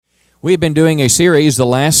We've been doing a series the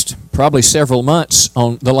last probably several months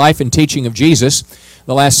on the life and teaching of Jesus,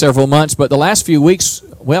 the last several months, but the last few weeks,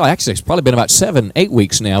 well, actually it's probably been about 7-8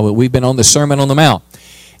 weeks now, but we've been on the Sermon on the Mount.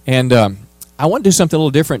 And I want to do something a little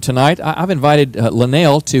different tonight. I've invited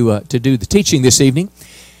Linnell to do the teaching this evening.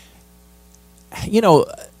 You know,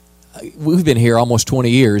 we've been here almost 20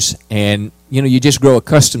 years, and, you know, you just grow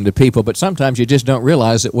accustomed to people, but sometimes you just don't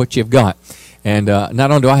realize that what you've got. And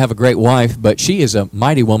not only do I have a great wife, but she is a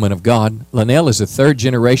mighty woman of God. Linnell is a third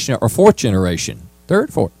generation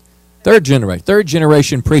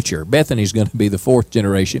preacher. Bethany's going to be the fourth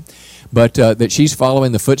generation. But that she's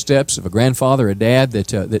following the footsteps of a grandfather, a dad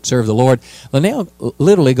that served the Lord. Linnell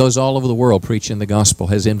literally goes all over the world preaching the gospel,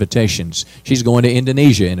 has invitations. She's going to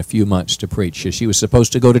Indonesia in a few months to preach. She was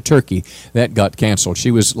supposed to go to Turkey. That got canceled.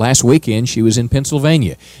 Last weekend, she was in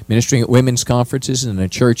Pennsylvania, ministering at women's conferences in a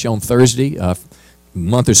church on Thursday. A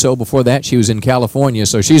month or so before that, she was in California,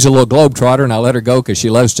 so she's a little globetrotter, and I let her go because she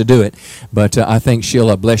loves to do it. But I think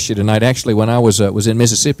she'll bless you tonight. Actually, when I was in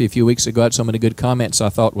Mississippi a few weeks ago, I had so many good comments, I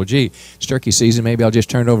thought, well, gee, it's turkey season. Maybe I'll just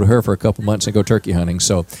turn it over to her for a couple months and go turkey hunting.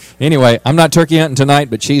 So anyway, I'm not turkey hunting tonight,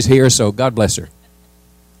 but she's here, so God bless her.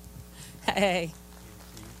 Hey.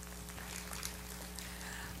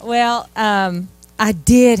 Well, I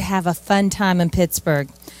did have a fun time in Pittsburgh.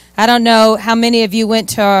 I don't know how many of you went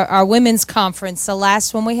to our women's conference, the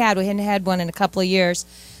last one we hadn't had one in a couple of years.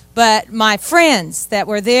 But my friends that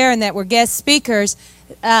were there and that were guest speakers,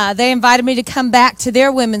 they invited me to come back to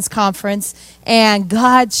their women's conference, and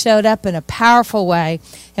God showed up in a powerful way.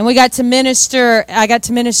 And I got to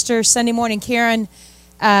minister Sunday morning. Karen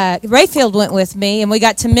Rayfield went with me, and we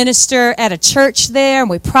got to minister at a church there, and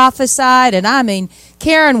we prophesied, and I mean,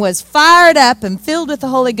 Karen was fired up and filled with the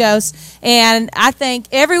Holy Ghost, and I think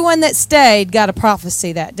everyone that stayed got a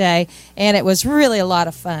prophecy that day, and it was really a lot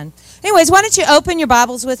of fun. Anyways, why don't you open your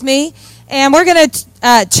Bibles with me, and we're going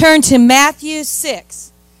to turn to Matthew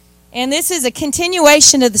 6, and this is a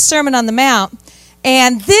continuation of the Sermon on the Mount,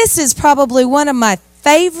 and this is probably one of my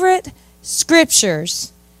favorite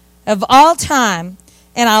scriptures of all time,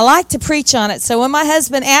 and I like to preach on it. So when my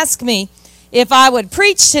husband asked me if I would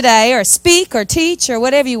preach today or speak or teach or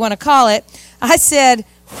whatever you want to call it, I said,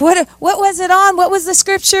 what was it on? What was the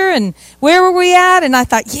scripture? And where were we at? And I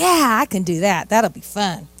thought, yeah, I can do that. That'll be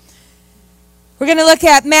fun. We're going to look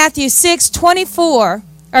at Matthew 6:24,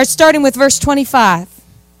 or starting with verse 25.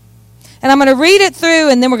 And I'm going to read it through,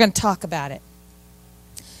 and then we're going to talk about it.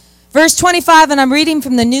 Verse 25, and I'm reading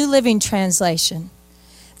from the New Living Translation.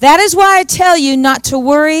 That is why I tell you not to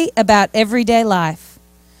worry about everyday life,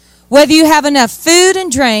 whether you have enough food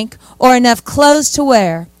and drink or enough clothes to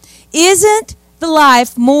wear. Isn't the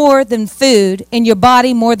life more than food and your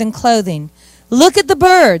body more than clothing? Look at the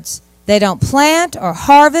birds. They don't plant or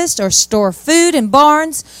harvest or store food in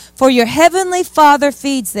barns, for your heavenly Father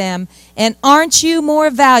feeds them, and aren't you more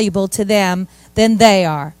valuable to them than they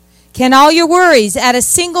are? Can all your worries add a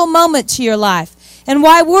single moment to your life? And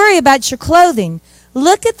why worry about your clothing?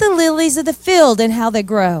 Look at the lilies of the field and how they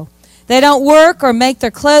grow. They don't work or make their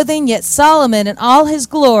clothing, yet Solomon in all his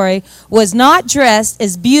glory was not dressed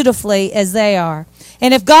as beautifully as they are.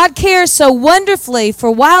 And if God cares so wonderfully for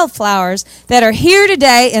wildflowers that are here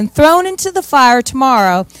today and thrown into the fire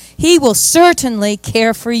tomorrow, he will certainly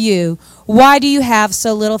care for you. Why do you have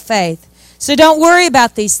so little faith? So don't worry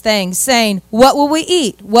about these things, saying, what will we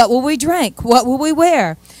eat? What will we drink? What will we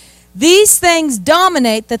wear? These things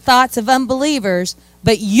dominate the thoughts of unbelievers,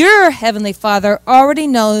 but your heavenly Father already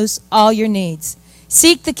knows all your needs.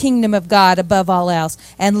 Seek the kingdom of God above all else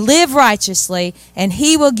and live righteously, and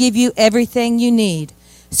he will give you everything you need.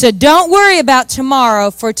 So don't worry about tomorrow,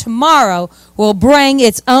 for tomorrow will bring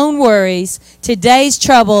its own worries. Today's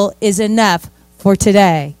trouble is enough for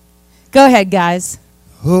today. Go ahead, guys.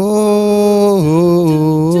 Oh.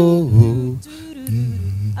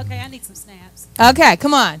 Okay, I need some snaps. Okay,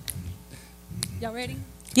 come on. Y'all ready?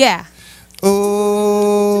 Yeah.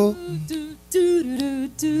 Oh.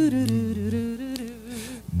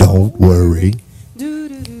 Don't worry.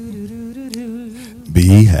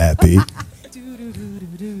 Be happy.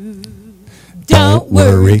 Don't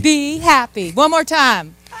worry, be happy. One more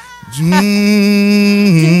time.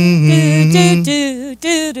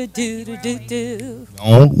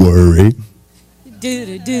 Don't worry.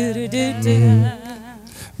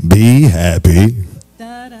 Be happy.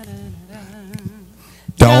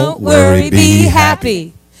 Don't worry, be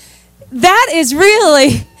happy. That is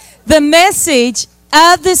really the message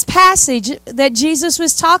of this passage that Jesus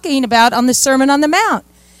was talking about on the Sermon on the Mount.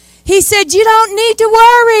 He said, you don't need to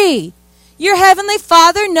worry. Your heavenly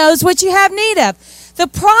Father knows what you have need of. The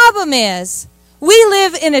problem is, we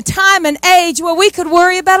live in a time and age where we could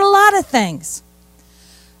worry about a lot of things.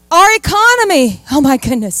 Our economy, oh my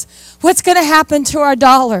goodness, what's going to happen to our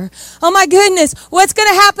dollar? Oh my goodness, what's going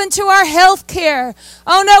to happen to our health care?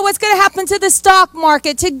 Oh no, what's going to happen to the stock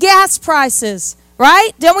market, to gas prices,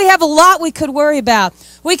 right? Don't we have a lot we could worry about?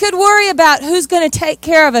 We could worry about who's going to take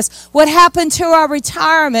care of us, what happened to our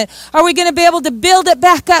retirement. Are we going to be able to build it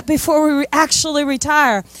back up before we actually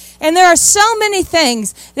retire? And there are so many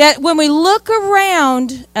things that when we look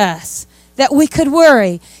around us that we could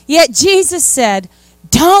worry. Yet Jesus said,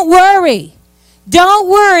 don't worry. Don't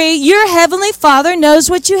worry. Your heavenly Father knows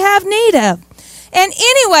what you have need of. And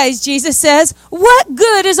anyways, Jesus says, what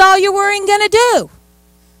good is all your worrying going to do?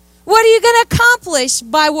 What are you going to accomplish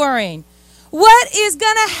by worrying? What is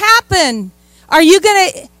going to happen? Are you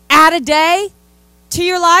going to add a day to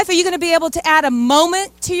your life? Are you going to be able to add a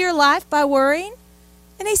moment to your life by worrying?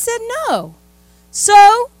 And he said, no.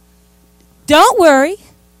 So, don't worry.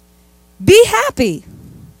 Be happy.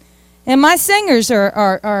 And my singers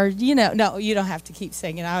are no, you don't have to keep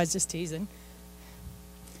singing. I was just teasing.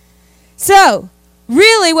 So,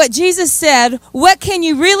 really what Jesus said, what can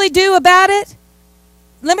you really do about it?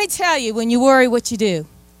 Let me tell you, when you worry, what you do.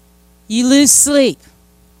 You lose sleep.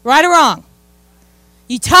 Right or wrong?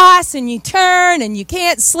 You toss and you turn and you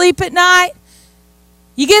can't sleep at night.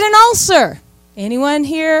 You get an ulcer. Anyone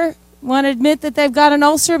here want to admit that they've got an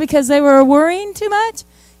ulcer because they were worrying too much?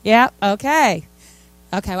 Yeah, okay.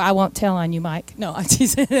 Okay, well, I won't tell on you, Mike. No, I'm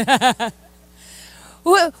teasing.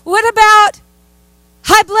 What about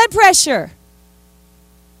high blood pressure?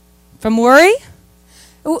 From worry?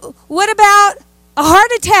 What about a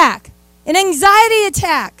heart attack, an anxiety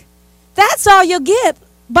attack? That's all you'll get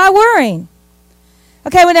by worrying.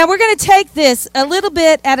 Okay, well, now we're going to take this a little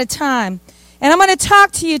bit at a time. And I'm going to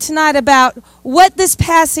talk to you tonight about what this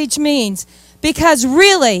passage means. Because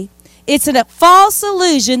really, it's a false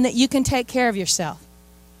illusion that you can take care of yourself.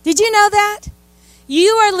 Did you know that? You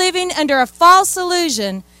are living under a false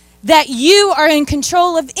illusion that you are in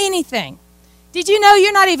control of anything. Did you know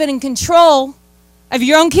you're not even in control of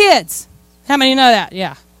your own kids? How many know that?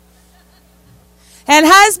 Yeah. And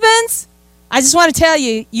husbands, I just want to tell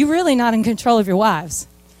you, you're really not in control of your wives.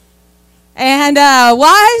 And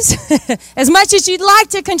wives, as much as you'd like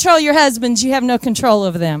to control your husbands, you have no control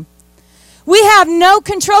over them. We have no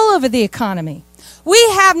control over the economy. We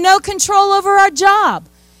have no control over our job.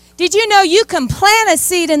 Did you know you can plant a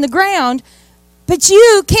seed in the ground, but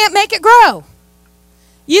you can't make it grow?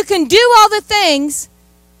 You can do all the things.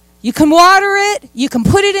 You can water it. You can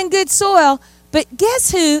put it in good soil. But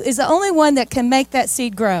guess who is the only one that can make that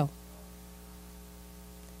seed grow?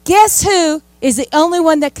 Guess who is the only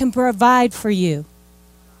one that can provide for you?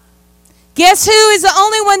 Guess who is the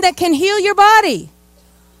only one that can heal your body?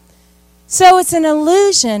 So it's an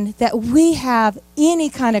illusion that we have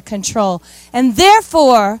any kind of control. And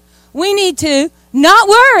therefore, we need to not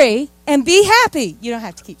worry and be happy. You don't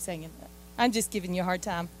have to keep saying that. I'm just giving you a hard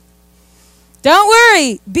time. Don't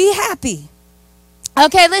worry. Be happy.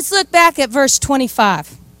 Okay, let's look back at verse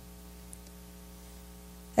 25.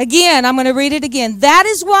 Again, I'm going to read it again. That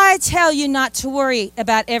is why I tell you not to worry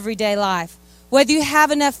about everyday life. Whether you have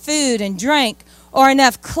enough food and drink or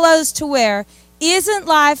enough clothes to wear, isn't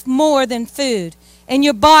life more than food and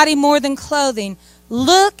your body more than clothing?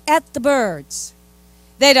 Look at the birds.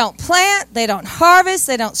 They don't plant, they don't harvest,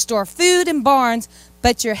 they don't store food in barns,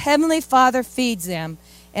 but your heavenly Father feeds them.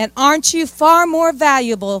 And aren't you far more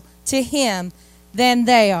valuable to Him than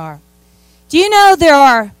they are? Do you know there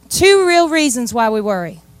are two real reasons why we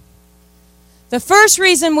worry? The first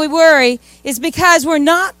reason we worry is because we're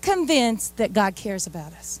not convinced that God cares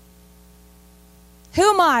about us. Who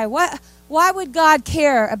am I? Why would God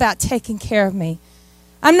care about taking care of me?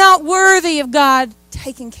 I'm not worthy of God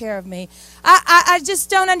taking care of me. I just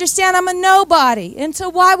don't understand. I'm a nobody. And so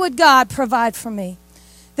why would God provide for me?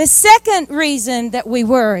 The second reason that we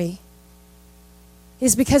worry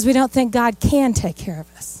is because we don't think God can take care of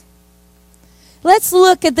us. Let's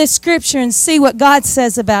look at this scripture and see what God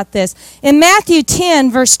says about this. In Matthew 10,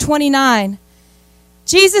 verse 29,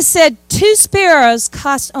 Jesus said, 2 sparrows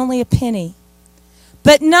cost only a penny,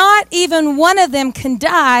 but not even one of them can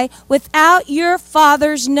die without your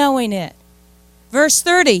Father's knowing it. Verse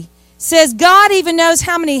 30 says, God even knows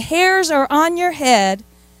how many hairs are on your head.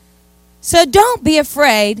 So don't be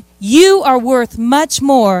afraid. You are worth much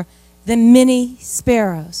more than many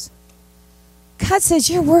sparrows. God says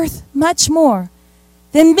you're worth much more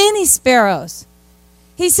than many sparrows.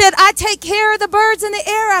 He said, I take care of the birds in the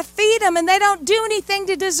air. I feed them, and they don't do anything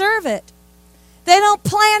to deserve it. They don't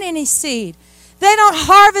plant any seed. They don't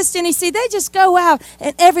harvest any seed. They just go out,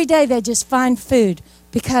 and every day they just find food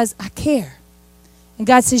because I care. And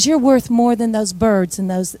God says, you're worth more than those birds and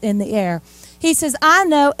those in the air. He says, I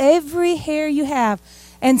know every hair you have.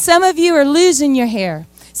 And some of you are losing your hair.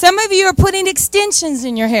 Some of you are putting extensions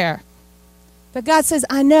in your hair. But God says,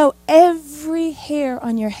 I know every hair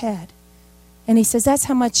on your head. And he says, that's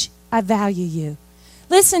how much I value you.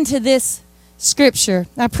 Listen to this scripture.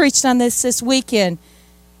 I preached on this weekend.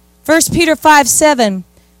 1 Peter 5:7.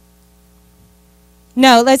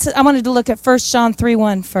 No, I wanted to look at 1 John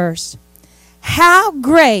 3:1 first. How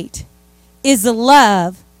great is the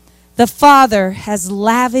love the Father has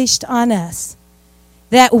lavished on us,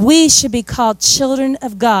 that we should be called children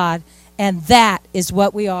of God, and that is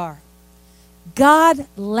what we are. God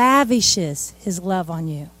lavishes his love on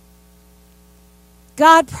you.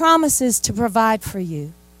 God promises to provide for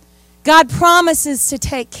you. God promises to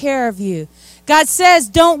take care of you. God says,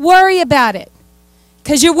 don't worry about it,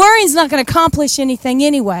 because your worrying's not going to accomplish anything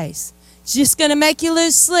anyways. It's just going to make you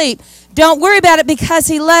lose sleep. Don't worry about it because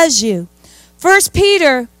he loves you. 1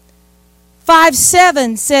 Peter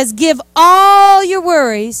 5:7 says, give all your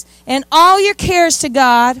worries and all your cares to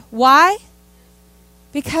God. Why?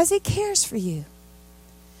 Because he cares for you.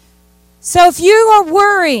 So if you are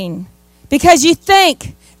worrying because you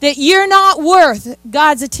think that you're not worth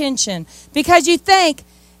God's attention, because you think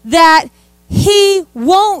that he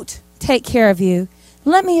won't take care of you,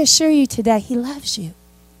 let me assure you today, he loves you.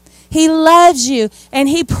 He loves you, and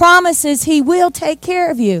he promises he will take care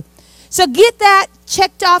of you. So get that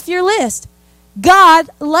checked off your list. God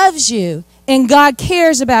loves you, and God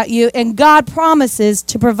cares about you, and God promises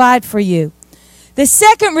to provide for you. The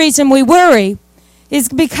second reason we worry is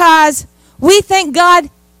because we think God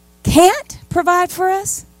can't provide for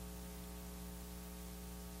us.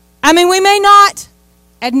 I mean, we may not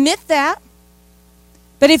admit that,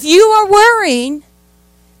 but if you are worrying,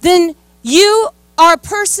 then you are a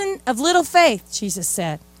person of little faith, Jesus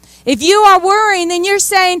said. If you are worrying, then you're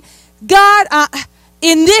saying, God,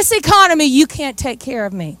 in this economy, you can't take care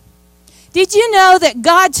of me. Did you know that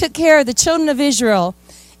God took care of the children of Israel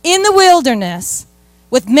in the wilderness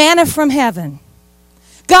with manna from heaven?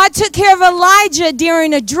 God took care of Elijah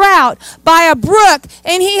during a drought by a brook,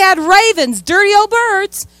 and he had ravens, dirty old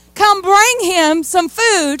birds, come bring him some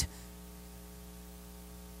food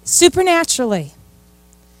supernaturally.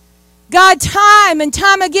 God, time and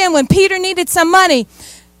time again, when Peter needed some money,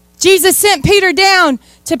 Jesus sent Peter down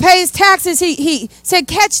to pay his taxes. He said,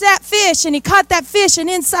 catch that fish, and he caught that fish, and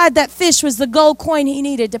inside that fish was the gold coin he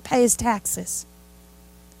needed to pay his taxes.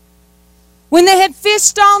 When they had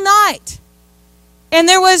fished all night and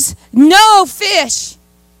there was no fish,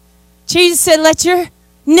 Jesus said, let your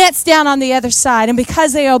nets down on the other side. And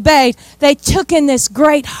because they obeyed, they took in this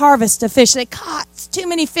great harvest of fish. They caught too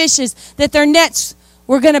many fishes that their nets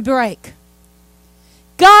were going to break.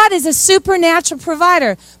 God is a supernatural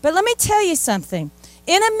provider. But let me tell you something.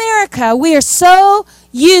 In America, we are so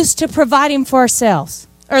used to providing for ourselves,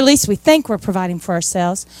 or at least we think we're providing for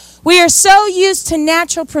ourselves. We are so used to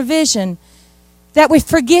natural provision that we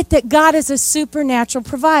forget that God is a supernatural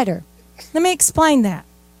provider. Let me explain that.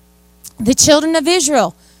 The children of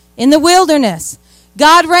Israel in the wilderness,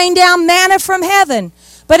 God rained down manna from heaven.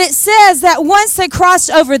 But it says that once they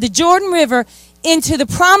crossed over the Jordan River into the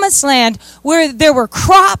promised land, where there were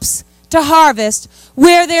crops to harvest,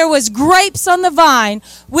 where there was grapes on the vine,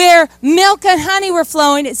 where milk and honey were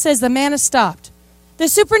flowing, it says the manna stopped. The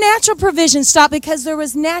supernatural provision stopped because there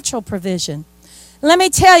was natural provision. Let me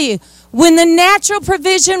tell you, when the natural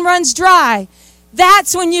provision runs dry,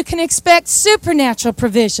 that's when you can expect supernatural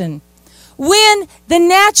provision. When the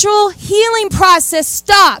natural healing process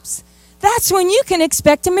stops, that's when you can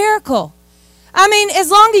expect a miracle. I mean, as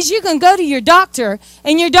long as you can go to your doctor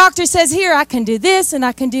and your doctor says, here, I can do this and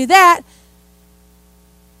I can do that,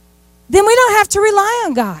 then we don't have to rely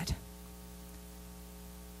on God.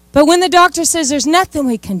 But when the doctor says there's nothing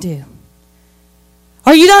we can do,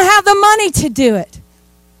 or you don't have the money to do it.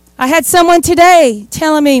 I had someone today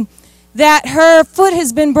telling me that her foot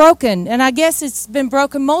has been broken, and I guess it's been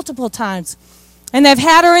broken multiple times. And they've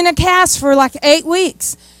had her in a cast for like 8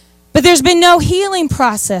 weeks. But there's been no healing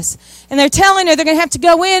process. And they're telling her they're going to have to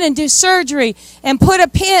go in and do surgery and put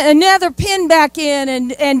another pin back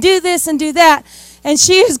in and do this and do that. And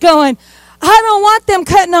she is going, I don't want them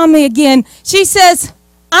cutting on me again. She says,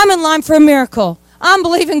 I'm in line for a miracle. I'm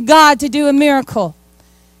believing God to do a miracle.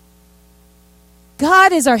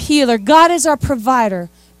 God is our healer. God is our provider.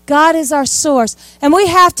 God is our source. And we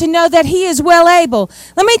have to know that he is well able.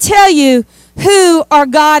 Let me tell you who our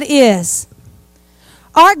God is.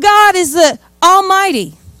 Our God is the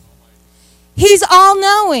Almighty. He's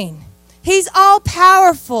all-knowing. He's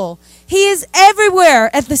all-powerful. He is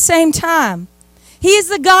everywhere at the same time. He is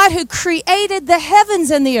the God who created the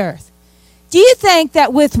heavens and the earth. Do you think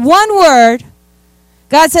that with one word,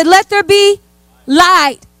 God said, let there be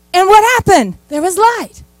light? And what happened? There was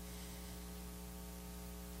light.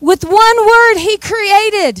 With one word, he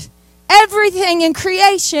created everything in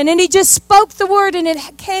creation, and he just spoke the word and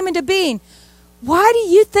it came into being. Why do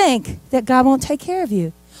you think that God won't take care of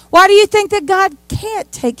you? Why do you think that God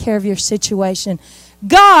can't take care of your situation?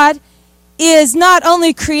 God is not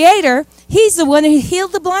only creator, he's the one who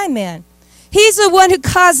healed the blind man. He's the one who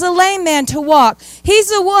caused the lame man to walk. He's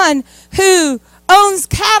the one who owns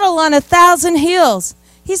cattle on 1,000 hills.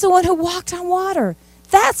 He's the one who walked on water.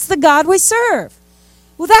 That's the God we serve.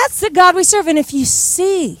 Well, that's the God we serve. And if you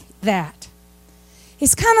see that,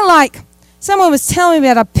 it's kind of like someone was telling me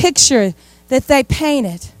about a picture that they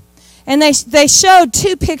painted. And they showed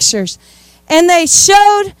two pictures. And they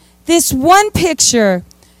showed this one picture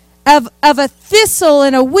of a thistle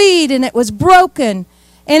and a weed, and it was broken.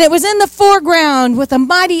 And it was in the foreground with a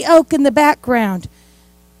mighty oak in the background.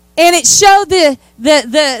 And it showed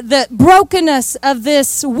the brokenness of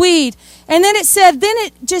this weed. And then it said, then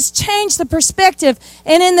it just changed the perspective.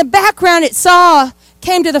 And in the background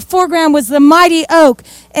came to the foreground was the mighty oak.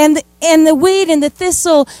 And the weed and the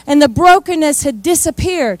thistle and the brokenness had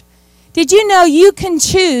disappeared. Did you know you can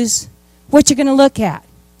choose what you're going to look at?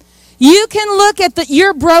 You can look at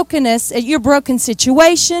your brokenness, at your broken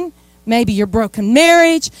situation, maybe your broken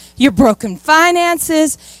marriage, your broken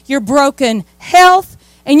finances, your broken health,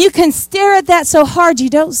 and you can stare at that so hard you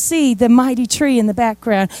don't see the mighty tree in the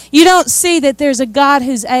background. You don't see that there's a God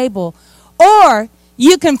who's able. Or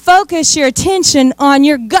you can focus your attention on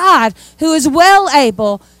your God who is well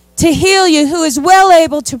able to heal you, who is well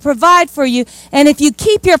able to provide for you. And if you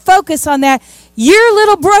keep your focus on that, your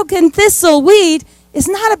little broken thistle weed is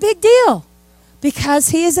not a big deal because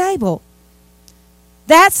he is able.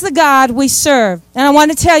 That's the God we serve. And I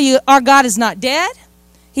want to tell you, our God is not dead.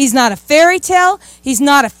 He's not a fairy tale. He's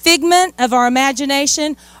not a figment of our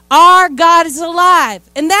imagination. Our God is alive.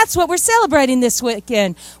 And that's what we're celebrating this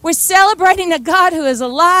weekend. We're celebrating a God who is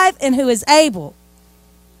alive and who is able.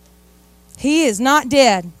 He is not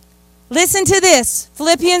dead. Listen to this.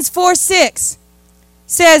 Philippians 4:6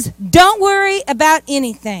 says, don't worry about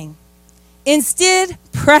anything. Instead,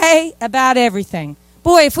 pray about everything.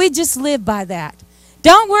 Boy, if we just live by that.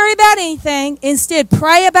 Don't worry about anything. Instead,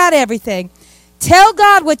 pray about everything. Tell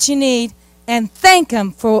God what you need and thank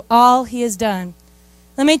him for all he has done.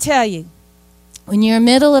 Let me tell you, when you're in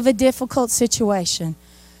the middle of a difficult situation,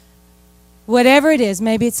 whatever it is,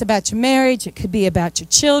 maybe it's about your marriage, it could be about your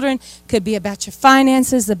children, it could be about your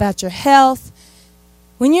finances, about your health.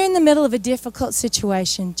 When you're in the middle of a difficult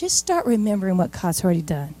situation, just start remembering what God's already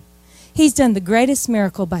done. He's done the greatest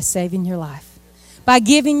miracle by saving your life, by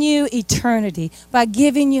giving you eternity, by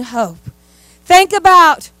giving you hope. Think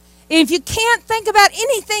about, if you can't think about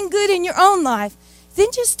anything good in your own life, then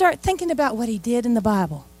just start thinking about what he did in the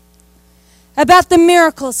Bible, about the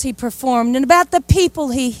miracles he performed, and about the people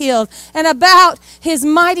he healed, and about his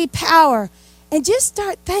mighty power. And just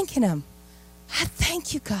start thanking him. I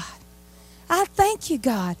thank you, God. I thank you,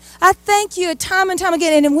 God. I thank you time and time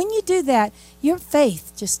again. And when you do that, your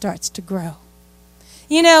faith just starts to grow.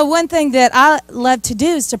 You know, one thing that I love to do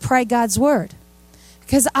is to pray God's word.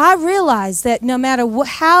 Because I realize that no matter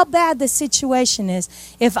how bad the situation is,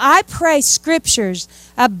 if I pray scriptures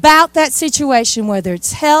about that situation, whether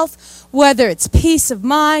it's health, whether it's peace of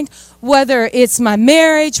mind, whether it's my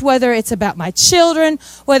marriage, whether it's about my children,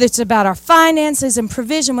 whether it's about our finances and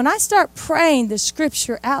provision, when I start praying the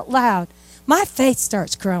scripture out loud, my faith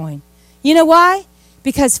starts growing. You know why?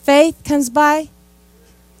 Because faith comes by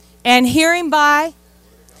and hearing by.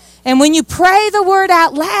 And when you pray the word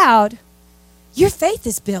out loud, your faith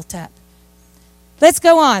is built up. Let's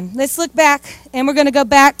go on. Let's look back, and we're going to go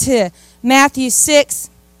back to Matthew 6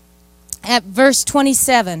 at verse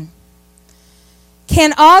 27.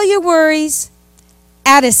 Can all your worries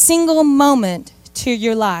add a single moment to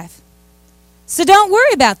your life? So don't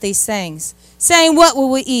worry about these things, saying, what will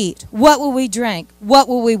we eat? What will we drink? What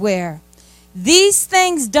will we wear? These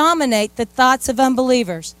things dominate the thoughts of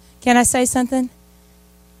unbelievers. Can I say something?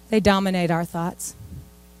 They dominate our thoughts,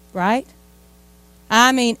 right?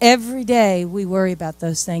 I mean, every day we worry about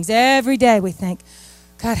those things. Every day we think,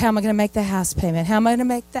 God, how am I going to make that house payment? How am I going to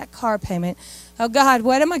make that car payment? Oh, God,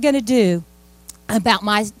 what am I going to do about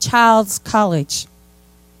my child's college?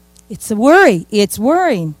 It's a worry. It's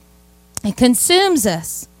worrying. It consumes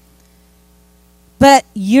us. But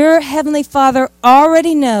your Heavenly Father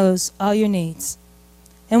already knows all your needs.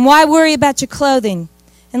 And why worry about your clothing?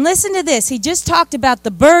 And listen to this. He just talked about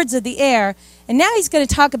the birds of the air, and now he's going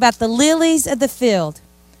to talk about the lilies of the field.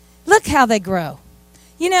 Look how they grow.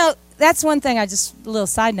 You know, that's one thing, a little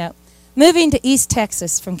side note. Moving to East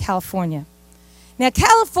Texas from California. Now,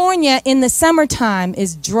 California in the summertime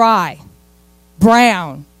is dry,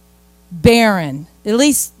 brown, barren, at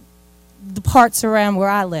least the parts around where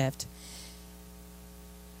I lived.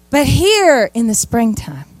 But here in the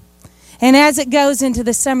springtime, and as it goes into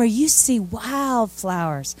the summer, you see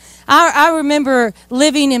wildflowers. I remember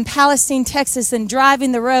living in Palestine, Texas, and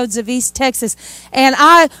driving the roads of East Texas. And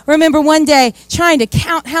I remember one day trying to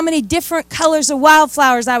count how many different colors of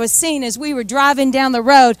wildflowers I was seeing as we were driving down the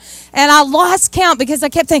road. And I lost count because I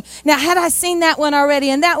kept thinking, now, had I seen that one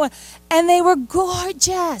already and that one? And they were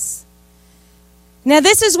gorgeous. Now,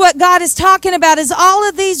 this is what God is talking about, is all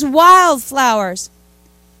of these wildflowers.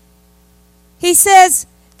 He says,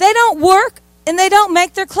 they don't work and they don't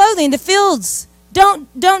make their clothing. The fields don't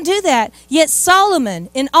do that. Yet Solomon,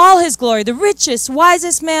 in all his glory, the richest,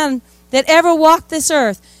 wisest man that ever walked this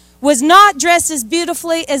earth, was not dressed as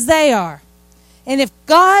beautifully as they are. And if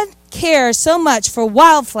God cares so much for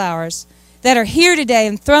wildflowers that are here today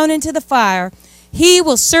and thrown into the fire, he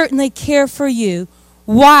will certainly care for you.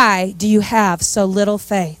 Why do you have so little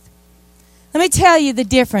faith? Let me tell you the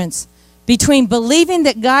difference between believing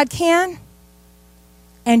that God can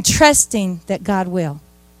and trusting that God will.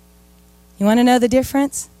 You want to know the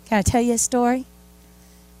difference? Can I tell you a story?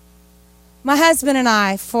 My husband and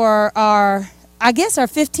I, for our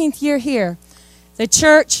 15th year here, the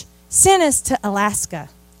church sent us to Alaska.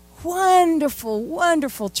 Wonderful,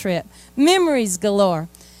 wonderful trip. Memories galore.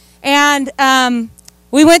 And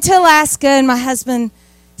we went to Alaska, and my husband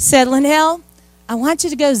said, Linnell, I want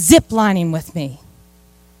you to go zip lining with me.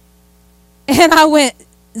 And I went,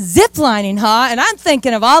 zip lining, huh? And I'm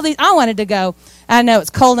thinking of all these. I wanted to go, I know it's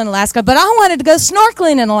cold in Alaska, but I wanted to go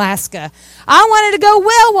snorkeling in Alaska. I wanted to go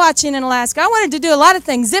whale watching in Alaska. I wanted to do a lot of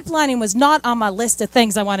things. Zip lining was not on my list of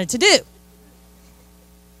things I wanted to do.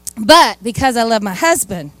 But because I love my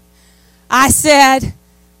husband, I said,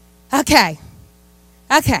 okay,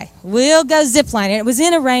 we'll go zip lining. It was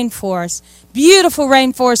in a rainforest, beautiful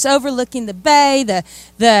rainforest overlooking the bay.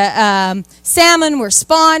 The salmon were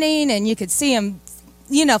spawning, and you could see them,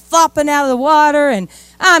 flopping out of the water. And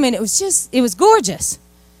I mean, it was gorgeous.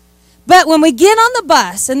 But when we get on the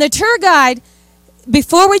bus, and the tour guide,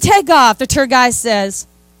 before we take off, the tour guide says,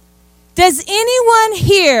 does anyone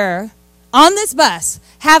here on this bus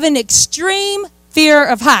have an extreme fear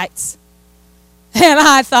of heights? And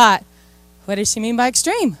I thought, what does she mean by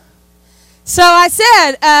extreme? So I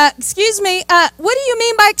said, excuse me, what do you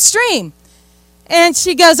mean by extreme? And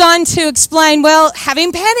she goes on to explain, well,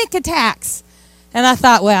 having panic attacks. And I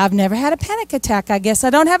thought, well, I've never had a panic attack. I guess I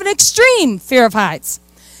don't have an extreme fear of heights.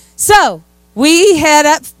 So we head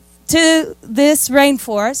up to this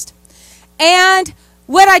rainforest. And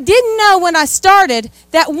what I didn't know when I started,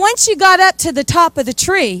 that once you got up to the top of the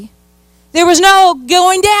tree, there was no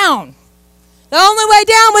going down. The only way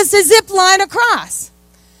down was to zip line across.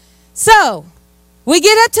 So we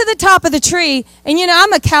get up to the top of the tree, and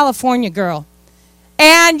I'm a California girl.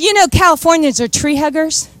 And Californians are tree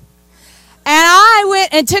huggers. And I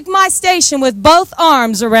went and took my station with both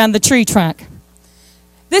arms around the tree trunk.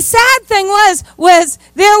 The sad thing was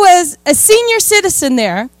there was a senior citizen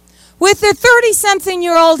there with their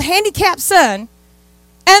 30-something-year-old handicapped son,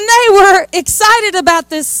 and they were excited about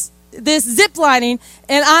this zip lining,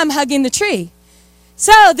 and I'm hugging the tree.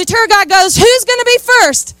 So the tour guide goes, who's going to be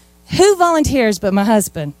first? Who volunteers but my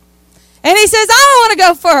husband? And he says, I want to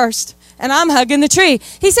go first. And I'm hugging the tree.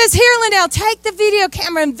 He says, here, Linnell, take the video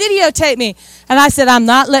camera and videotape me. And I said, I'm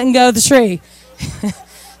not letting go of the tree.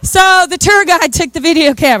 So the tour guide took the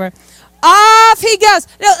video camera. Off he goes.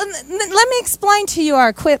 Now, let me explain to you our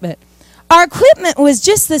equipment. Our equipment was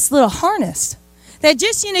just this little harness. That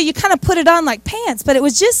just, you kind of put it on like pants, but it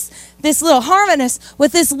was just this little harness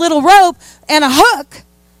with this little rope and a hook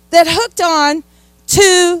that hooked on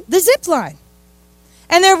to the zip line.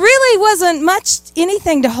 And there really wasn't much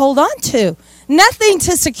anything to hold on to. Nothing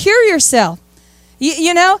to secure yourself.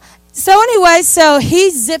 So anyway, so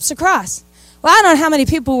he zips across. Well, I don't know how many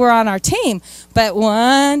people were on our team, but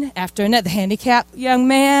one after another, the handicapped young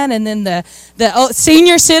man, and then the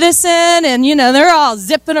senior citizen, and, they're all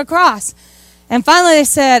zipping across. And finally they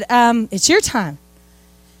said, it's your time.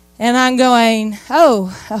 And I'm going,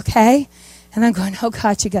 oh, okay. And I'm going, oh,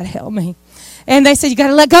 God, you got to help me. And they said, you got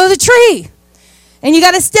to let go of the tree. And you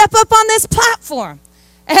got to step up on this platform.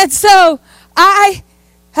 And so I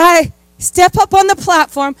step up on the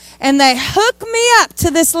platform, and they hook me up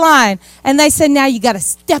to this line. And they said, now you got to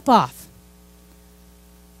step off.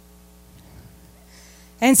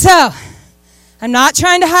 And so I'm not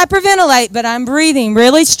trying to hyperventilate, but I'm breathing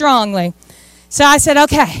really strongly. So I said,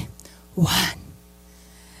 okay, 1,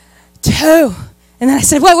 2. And then I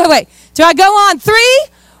said, wait. Do I go on 3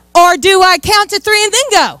 or do I count to 3 and then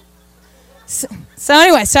go? So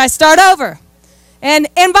anyway, so I start over. And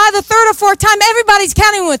by the 3rd or 4th time, everybody's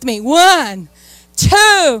counting with me. 1,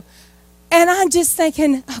 2. And I'm just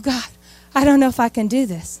thinking, oh, God, I don't know if I can do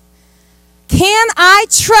this. Can I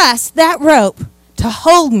trust that rope to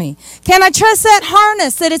hold me? Can I trust that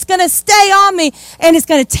harness that it's going to stay on me and it's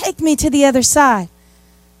going to take me to the other side?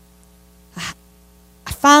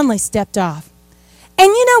 I finally stepped off. And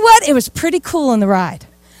you know what? It was pretty cool in the ride.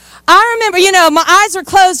 I remember, my eyes were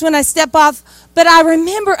closed when I stepped off, but I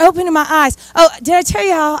remember opening my eyes. Oh, did I tell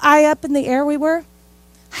you how high up in the air we were?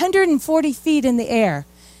 140 feet in the air.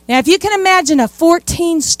 Now, if you can imagine a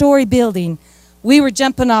 14-story building, we were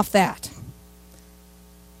jumping off that.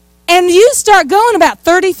 And you start going about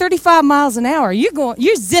 30, 35 miles an hour.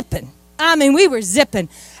 You're zipping. I mean, we were zipping.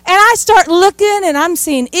 And I start looking, and I'm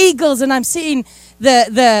seeing eagles, and I'm seeing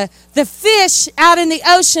the fish out in the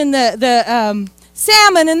ocean, the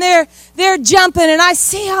salmon, and they're jumping, and I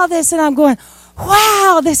see all this, and I'm going,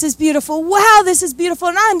 wow, this is beautiful. Wow, this is beautiful.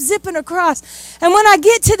 And I'm zipping across. And when I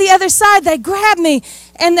get to the other side, they grab me,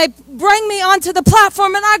 and they bring me onto the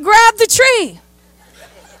platform, and I grab the tree.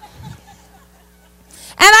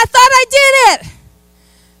 And I thought I did it.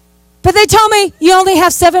 But they told me, you only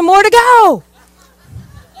have 7 more to go.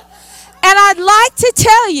 And I'd like to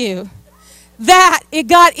tell you that it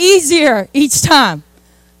got easier each time.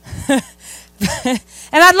 And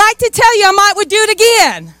I'd like to tell you I would do it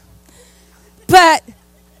again. But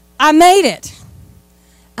I made it.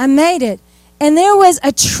 I made it. And there was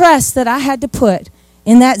a trust that I had to put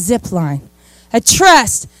in that zip line. A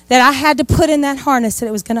trust that I had to put in that harness that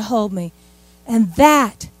it was going to hold me. And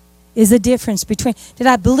that is the difference between, did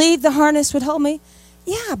I believe the harness would hold me?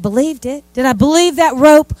 Yeah, I believed it. Did I believe that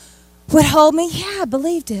rope would hold me? Yeah, I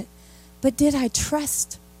believed it. But did I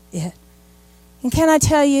trust it? And can I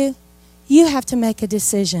tell you, you have to make a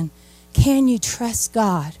decision. Can you trust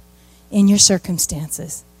God in your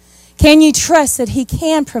circumstances? Can you trust that He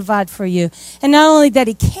can provide for you? And not only that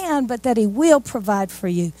He can, but that He will provide for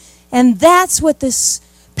you. And that's what this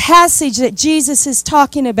passage that Jesus is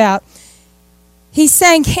talking about. He's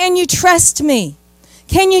saying, can you trust me?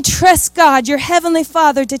 Can you trust God, your Heavenly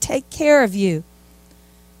Father, to take care of you?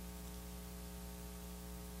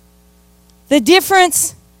 The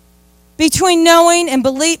difference between knowing and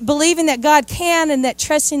believing that God can and that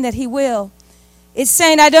trusting that He will, it's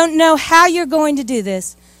saying, I don't know how you're going to do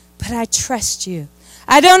this, but I trust you.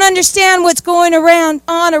 I don't understand what's going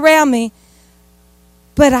on around me,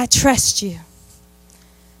 but I trust you.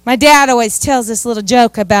 My dad always tells this little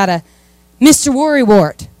joke about a Mr.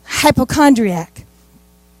 Worrywart, hypochondriac.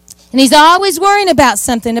 And he's always worrying about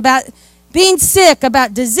something, about being sick,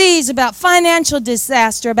 about disease, about financial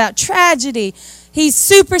disaster, about tragedy. He's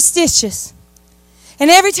superstitious. And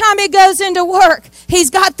every time he goes into work, he's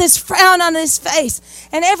got this frown on his face.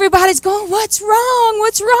 And everybody's going, what's wrong?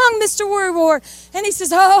 What's wrong, Mr. Worrywart? And he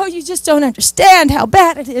says, oh, you just don't understand how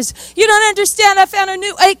bad it is. You don't understand. I found a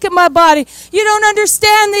new ache in my body. You don't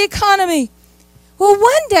understand the economy. Well,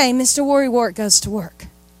 one day, Mr. Worrywart goes to work,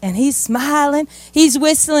 and he's smiling. He's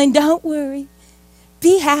whistling, don't worry.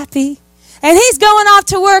 Be happy. And he's going off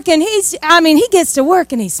to work, and he gets to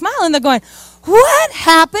work, and he's smiling. They're going, what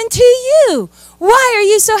happened to you? Why are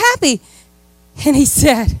you so happy? And he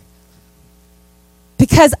said,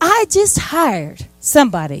 because I just hired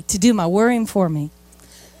somebody to do my worrying for me.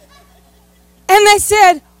 And they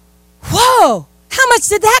said, whoa, how much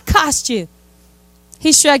did that cost you?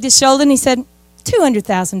 He shrugged his shoulder, and he said,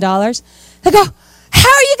 $200,000. They go, how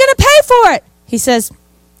are you going to pay for it? He says,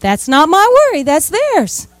 that's not my worry, that's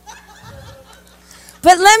theirs.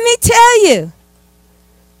 But let me tell you,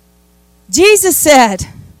 Jesus said,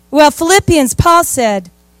 Paul said,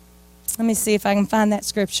 let me see if I can find that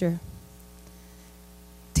scripture.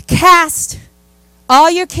 To cast all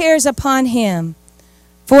your cares upon Him,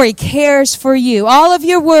 for He cares for you. All of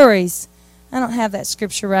your worries. I don't have that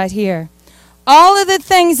scripture right here. All of the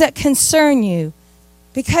things that concern you,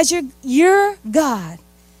 because your God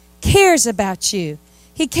cares about you.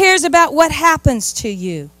 He cares about what happens to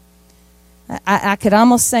you. I could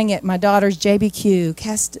almost sing it. My daughter's JBQ.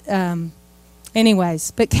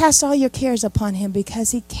 But cast all your cares upon Him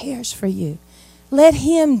because He cares for you. Let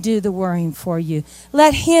Him do the worrying for you.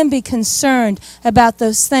 Let Him be concerned about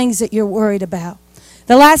those things that you're worried about.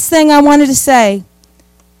 The last thing I wanted to say,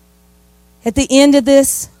 at the end of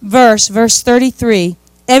this verse 33,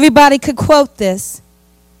 everybody could quote this.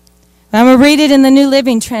 I'm going to read it in the New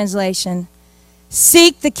Living Translation.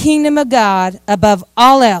 Seek the kingdom of God above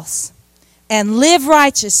all else and live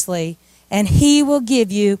righteously, and He will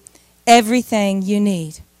give you everything you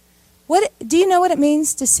need. Do you know what it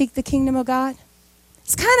means to seek the kingdom of God?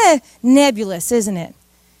 It's kind of nebulous, isn't it?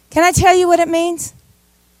 Can I tell you what it means?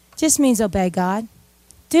 It just means obey God.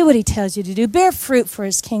 Do what he tells you to do. Bear fruit for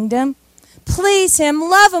his kingdom. Please him.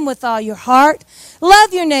 Love him with all your heart.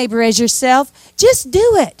 Love your neighbor as yourself. Just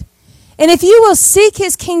do it. And if you will seek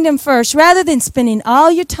his kingdom first, rather than spending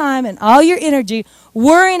all your time and all your energy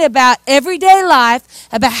worrying about everyday life,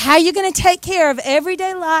 about how you're going to take care of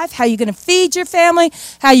everyday life, how you're going to feed your family,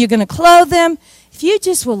 how you're going to clothe them, if you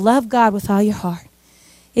just will love God with all your heart,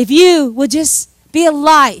 if you will just be a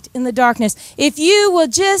light in the darkness, if you will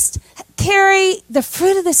just carry the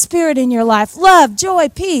fruit of the Spirit in your life, love, joy,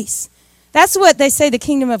 peace. That's what they say the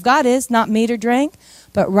kingdom of God is, not meat or drink,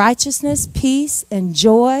 but righteousness, peace, and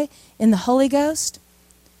joy in the Holy Ghost.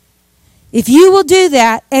 If you will do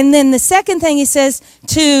that, and then the second thing he says,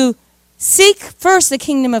 to seek first the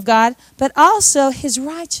kingdom of God, but also his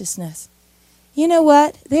righteousness. You know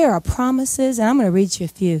what? There are promises, and I'm going to read you a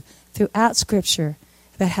few throughout Scripture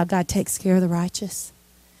about how God takes care of the righteous,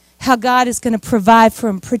 how God is going to provide for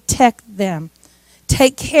them, protect them,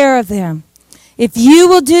 take care of them. If you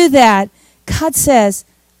will do that, God says,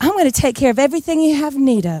 I'm going to take care of everything you have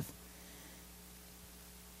need of.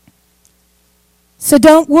 So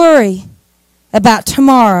don't worry about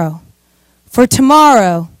tomorrow, for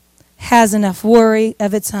tomorrow has enough worry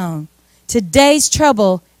of its own. Today's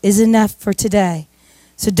trouble is enough for today.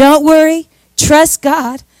 So don't worry. Trust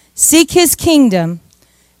God. Seek his kingdom.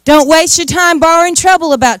 Don't waste your time borrowing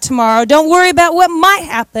trouble about tomorrow. Don't worry about what might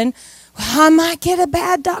happen. Well, I might get a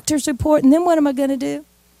bad doctor's report, and then what am I going to do?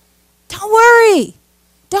 Don't worry.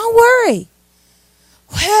 Don't worry.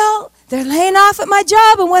 Well, they're laying off at my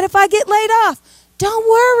job, and what if I get laid off? Don't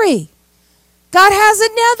worry. God has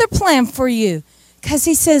another plan for you, because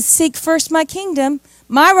he says, seek first my kingdom,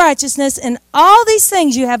 my righteousness, and all these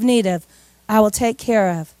things you have need of, I will take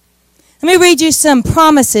care of. Let me read you some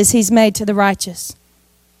promises he's made to the righteous.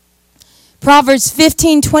 Proverbs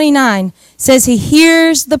 15:29 says he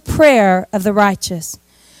hears the prayer of the righteous.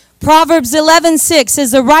 Proverbs 11:6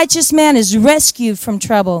 says the righteous man is rescued from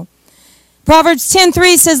trouble. Proverbs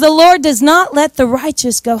 10:3 says the Lord does not let the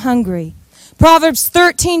righteous go hungry. Proverbs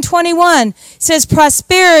 13:21 says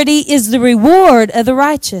prosperity is the reward of the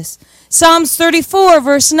righteous. Psalms 34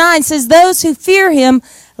 verse 9 says those who fear him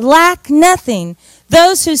lack nothing.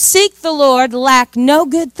 Those who seek the Lord lack no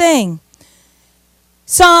good thing.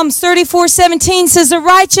 Psalms 34:17 says the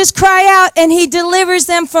righteous cry out and he delivers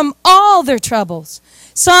them from all their troubles.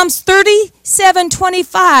 Psalms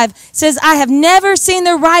 37:25 says I have never seen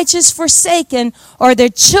the righteous forsaken or their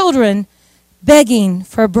children begging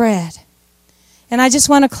for bread. And I just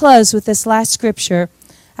want to close with this last scripture,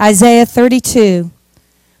 Isaiah 32,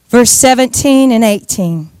 verse 17 and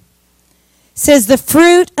 18. It says, the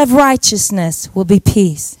fruit of righteousness will be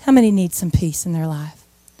peace. How many need some peace in their life?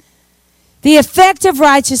 The effect of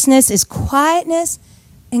righteousness is quietness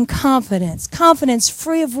and confidence. Confidence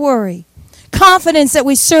free of worry. Confidence that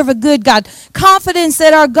we serve a good God. Confidence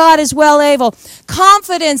that our God is well able.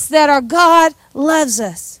 Confidence that our God loves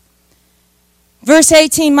us. Verse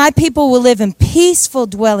 18, my people will live in peaceful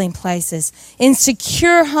dwelling places, in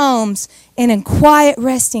secure homes, and in quiet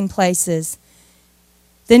resting places.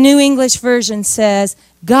 The New English Version says,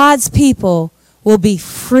 God's people will be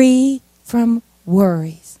free from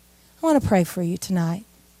worries. I want to pray for you tonight.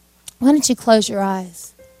 Why don't you close your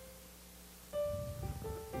eyes?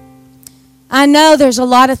 I know there's a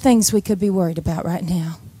lot of things we could be worried about right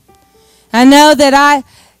now. I know that I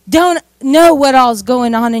don't know what all's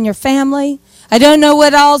going on in your family. I don't know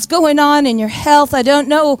what all's going on in your health. I don't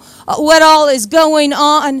know what all is going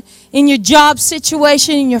on in your job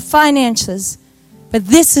situation, in your finances. But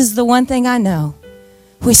this is the one thing I know.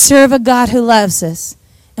 We serve a God who loves us.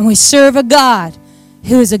 And we serve a God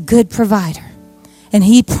who is a good provider. And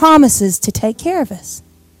he promises to take care of us.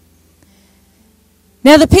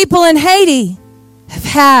 Now the people in Haiti have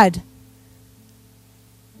had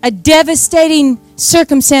a devastating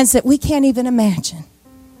circumstance that we can't even imagine.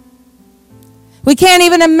 We can't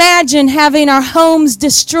even imagine having our homes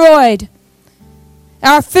destroyed,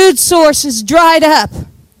 our food sources dried up,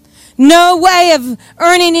 no way of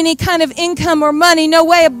earning any kind of income or money, no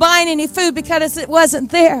way of buying any food because it wasn't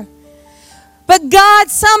there. But God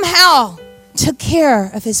somehow took care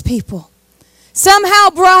of his people, somehow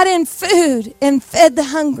brought in food and fed the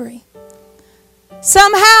hungry,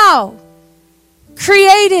 somehow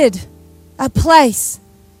created a place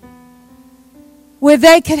where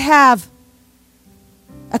they could have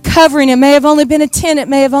a covering. It may have only been a tent. It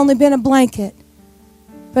may have only been a blanket.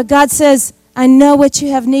 But God says, I know what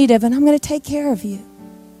you have need of, and I'm going to take care of you.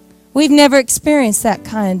 We've never experienced that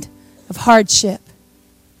kind of hardship.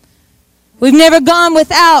 We've never gone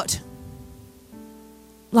without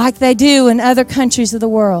like they do in other countries of the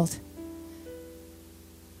world.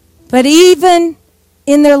 But even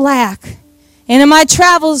in their lack, and in my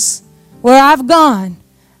travels where I've gone,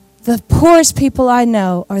 the poorest people I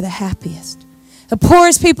know are the happiest. The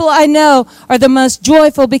poorest people I know are the most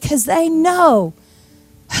joyful because they know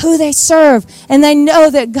who they serve and they know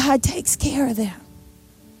that God takes care of them.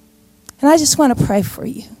 And I just want to pray for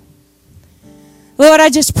you. Lord, I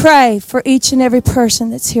just pray for each and every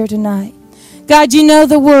person that's here tonight. God, you know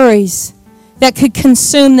the worries that could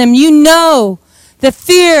consume them. You know the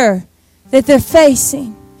fear that they're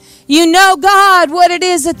facing. You know, God, what it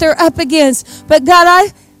is that they're up against. But God,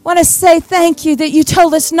 I want to say thank you that you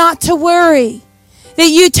told us not to worry, that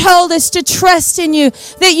you told us to trust in you,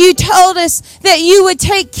 that you told us that you would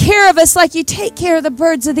take care of us like you take care of the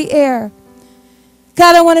birds of the air.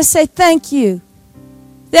 God, I want to say thank you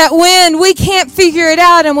that when we can't figure it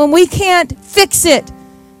out and when we can't fix it,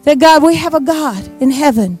 that God, we have a God in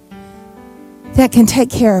heaven that can take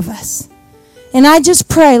care of us. And I just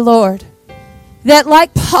pray, Lord, that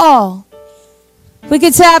like Paul, we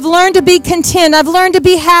could say, I've learned to be content. I've learned to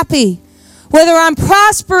be happy. Whether I'm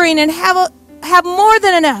prospering and have more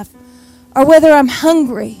than enough, or whether I'm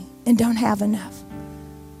hungry and don't have enough.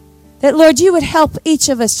 That, Lord, you would help each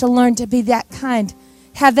of us to learn to be that kind,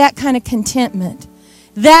 have that kind of contentment,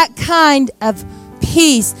 that kind of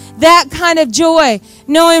peace, that kind of joy,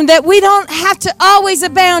 knowing that we don't have to always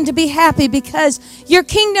abound to be happy, because your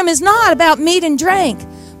kingdom is not about meat and drink,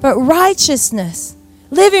 but righteousness,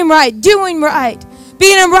 living right, doing right,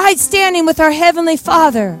 being in right standing with our Heavenly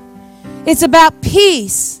Father. It's about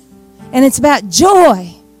peace, and it's about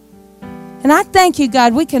joy. And I thank you,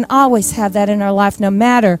 God, we can always have that in our life, no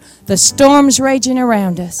matter the storms raging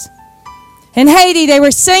around us. In Haiti, they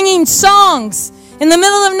were singing songs in the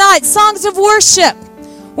middle of the night, songs of worship,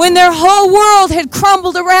 when their whole world had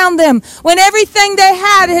crumbled around them, when everything they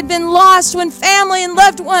had been lost, when family and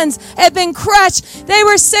loved ones had been crushed. They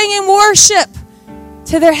were singing worship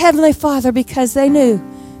to their Heavenly Father because they knew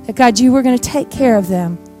that, God, you were going to take care of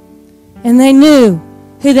them. And they knew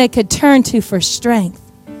who they could turn to for strength.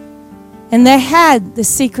 And they had the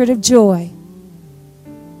secret of joy,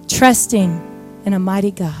 trusting in a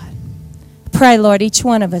mighty God. Pray, Lord, each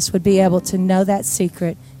one of us would be able to know that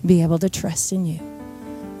secret and be able to trust in you.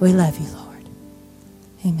 We love you, Lord.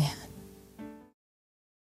 Amen.